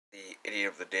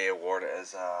Idiot of the Day award,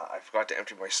 as I forgot to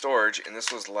empty my storage, and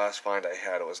this was the last find I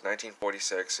had. It was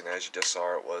 1946, and as you just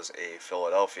saw, it was a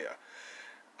Philadelphia.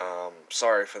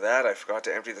 Sorry for that. I forgot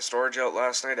to empty the storage out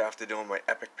last night after doing my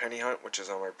epic penny hunt, which is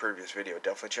on my previous video.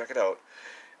 Definitely check it out.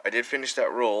 I did finish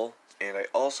that roll, and I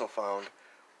also found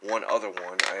one other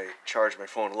one. I charged my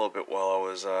phone a little bit while I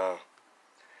was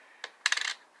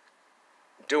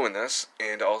doing this,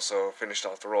 and also finished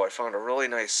off the roll. I found a really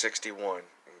nice 61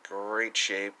 in great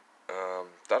shape.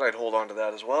 Thought I'd hold on to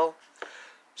that as well.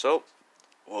 So,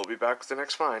 we'll be back with the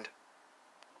next find.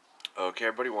 Okay,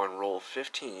 everybody, we're on roll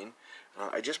 15.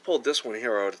 I just pulled this one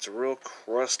here out. It's a real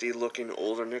crusty looking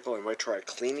older nickel. I might try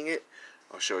cleaning it.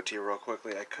 I'll show it to you real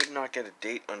quickly. I could not get a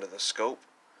date under the scope.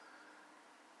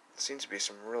 There seems to be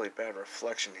some really bad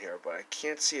reflection here, but I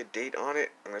can't see a date on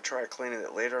it. I'm going to try cleaning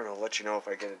it later, and I'll let you know if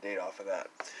I get a date off of that.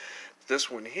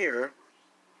 This one here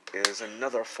is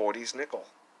another 40s nickel.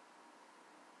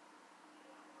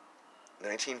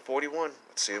 1941.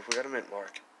 Let's see if we got a mint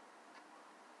mark.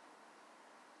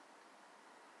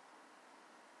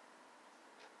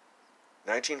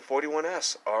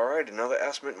 S. Alright, another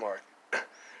S mint mark.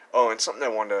 Oh, and something I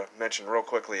wanted to mention real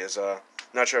quickly is,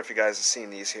 not sure if you guys have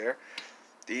seen these here.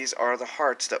 These are the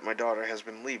hearts that my daughter has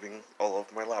been leaving all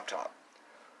over my laptop.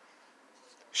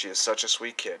 She is such a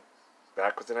sweet kid.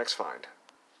 Back with the next find.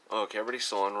 Okay, everybody's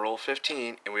still on roll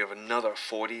 15, and we have another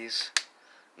 40s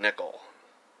nickel.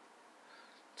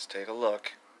 Let's take a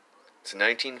look. It's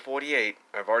 1948.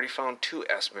 I've already found 2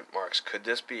 S mint marks. Could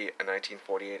this be a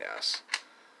 1948 S?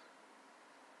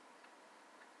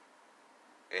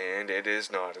 And it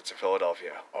is not. It's a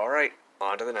Philadelphia. Alright,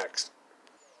 on to the next.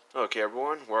 Okay,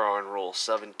 everyone, we're on roll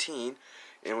 17,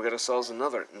 and we got ourselves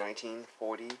another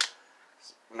 1940s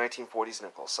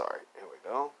nickel. Sorry, here we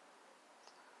go.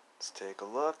 Let's take a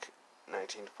look.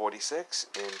 1946,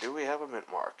 and do we have a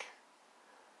mint mark?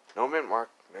 No mint mark.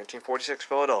 1946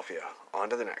 Philadelphia. On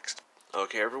to the next.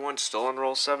 Okay, everyone, still on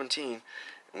roll 17,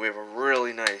 and we have a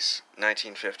really nice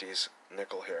 1950s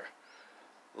nickel here.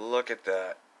 Look at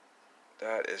that.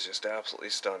 That is just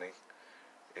absolutely stunning.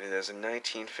 And it is a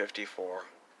 1954.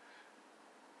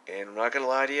 And I'm not going to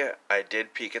lie to you, I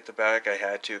did peek at the back. I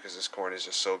had to because this corn is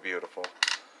just so beautiful.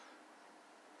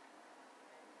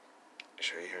 I'll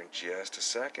show you here in just a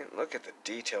second. Look at the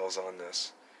details on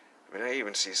this. I mean, I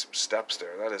even see some steps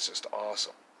there. That is just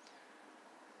awesome.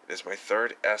 It is my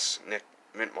 3rd S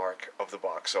mint mark of the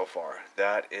box so far.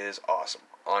 That is awesome.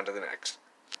 On to the next.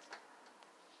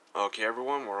 Okay,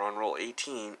 everyone, we're on roll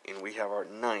 18, and we have our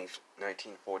 9th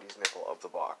 1940s nickel of the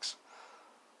box.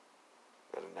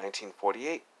 Got a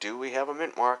 1948. Do we have a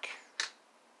mint mark?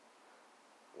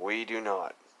 We do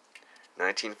not.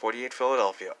 1948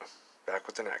 Philadelphia. Back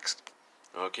with the next.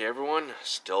 Okay, everyone,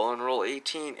 still on roll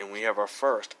 18, and we have our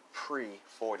first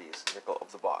pre-40s nickel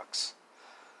of the box.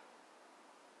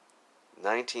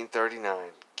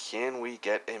 1939. Can we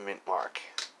get a mint mark?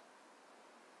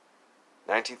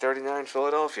 1939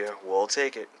 Philadelphia. We'll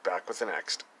take it. Back with the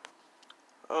next.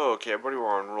 Okay, everybody, we're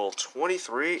on roll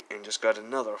 23 and just got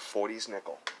another 40s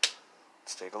nickel.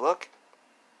 Let's take a look.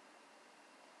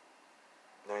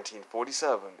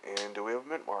 1947. And do we have a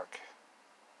mint mark?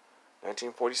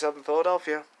 1947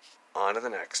 Philadelphia. On to the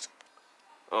next.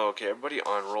 Okay, everybody,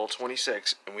 on roll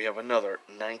 26, and we have another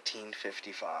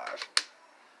 1955.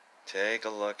 Take a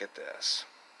look at this.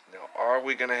 Now, are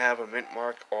we going to have a mint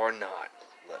mark or not?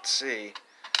 Let's see.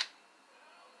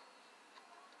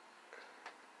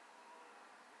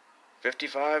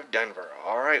 55 Denver.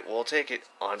 Alright, we'll take it.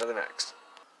 On to the next.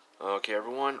 Okay,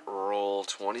 everyone, roll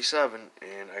 27,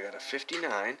 and I got a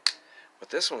 59, but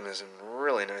this one is in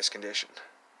really nice condition.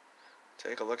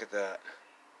 Take a look at that.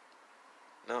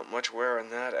 Not much wear on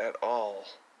that at all.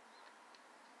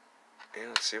 And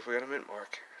let's see if we got a mint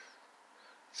mark.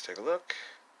 Let's take a look.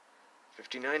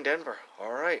 59 Denver.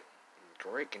 Alright.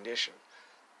 Great condition.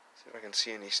 See if I can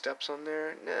see any steps on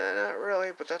there. Nah, not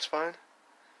really, but that's fine.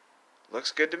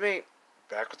 Looks good to me.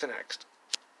 Back with the next.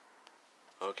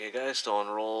 Okay, guys, still on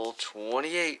roll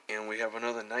 28, and we have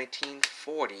another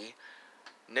 1940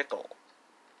 nickel.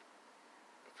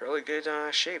 Fairly good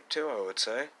shape, too, I would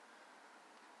say.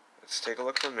 Let's take a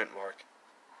look for mint mark.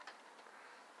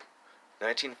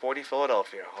 1940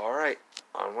 Philadelphia. Alright,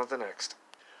 on with the next.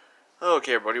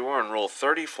 Okay, everybody, we're on roll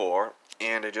 34,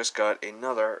 and I just got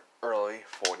another early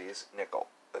 40s nickel.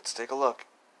 Let's take a look.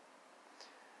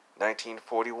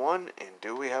 1941, and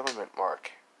do we have a mint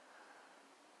mark?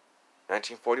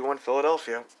 1941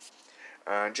 Philadelphia.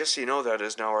 Just so you know, that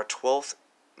is now our 12th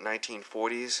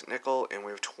 1940s nickel, and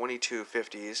we have 22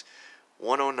 50s,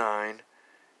 109,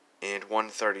 and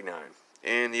 139.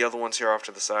 And the other ones here off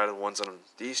to the side are the ones on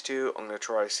these two. I'm going to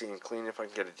try seeing clean if I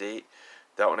can get a date.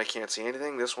 That one I can't see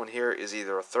anything. This one here is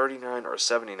either a 39 or a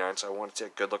 79, so I want to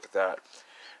take a good look at that.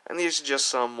 And these are just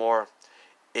some more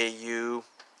AU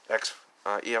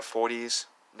EF40s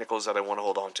nickels that I want to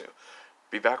hold on to.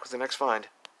 Be back with the next find.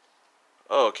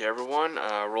 Okay, everyone,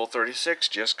 roll 36.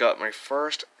 Just got my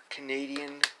first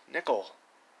Canadian nickel.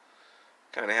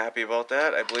 Kind of happy about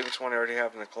that. I believe it's one I already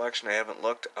have in the collection. I haven't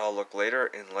looked. I'll look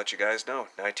later and let you guys know.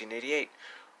 1988.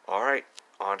 Alright,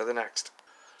 on to the next.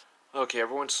 Okay,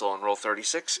 everyone, still on roll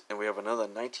 36, and we have another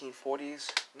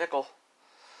 1940s nickel.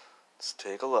 Let's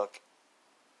take a look.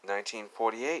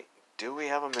 1948. Do we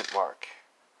have a mint mark?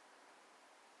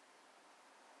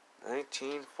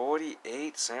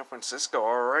 1948, San Francisco.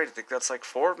 Alright, I think that's like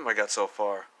 4 of them I got so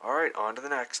far. Alright, on to the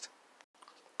next.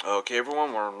 Okay,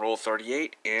 everyone, we're on roll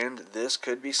 38, and this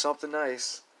could be something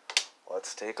nice.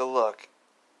 Let's take a look.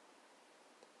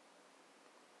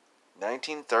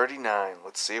 1939.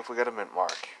 Let's see if we got a mint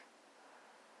mark.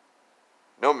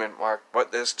 No mint mark,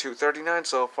 but there's 239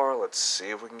 so far. Let's see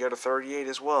if we can get a 38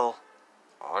 as well.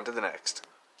 On to the next.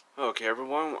 Okay,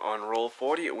 everyone, on roll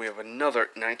 40, we have another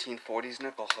 1940s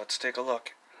nickel. Let's take a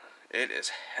look. It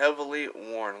is heavily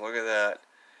worn. Look at that.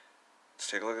 Let's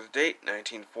take a look at the date,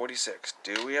 1946.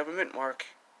 Do we have a mint mark?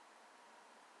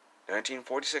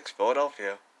 1946,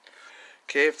 Philadelphia.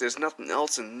 Okay, if there's nothing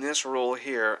else in this roll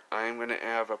here, I'm going to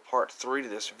have a part 3 to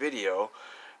this video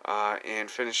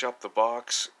and finish up the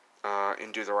box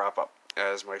and do the wrap-up,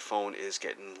 as my phone is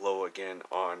getting low again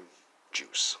on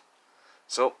juice.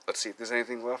 So, let's see if there's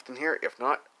anything left in here. If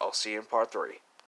not, I'll see you in part 3.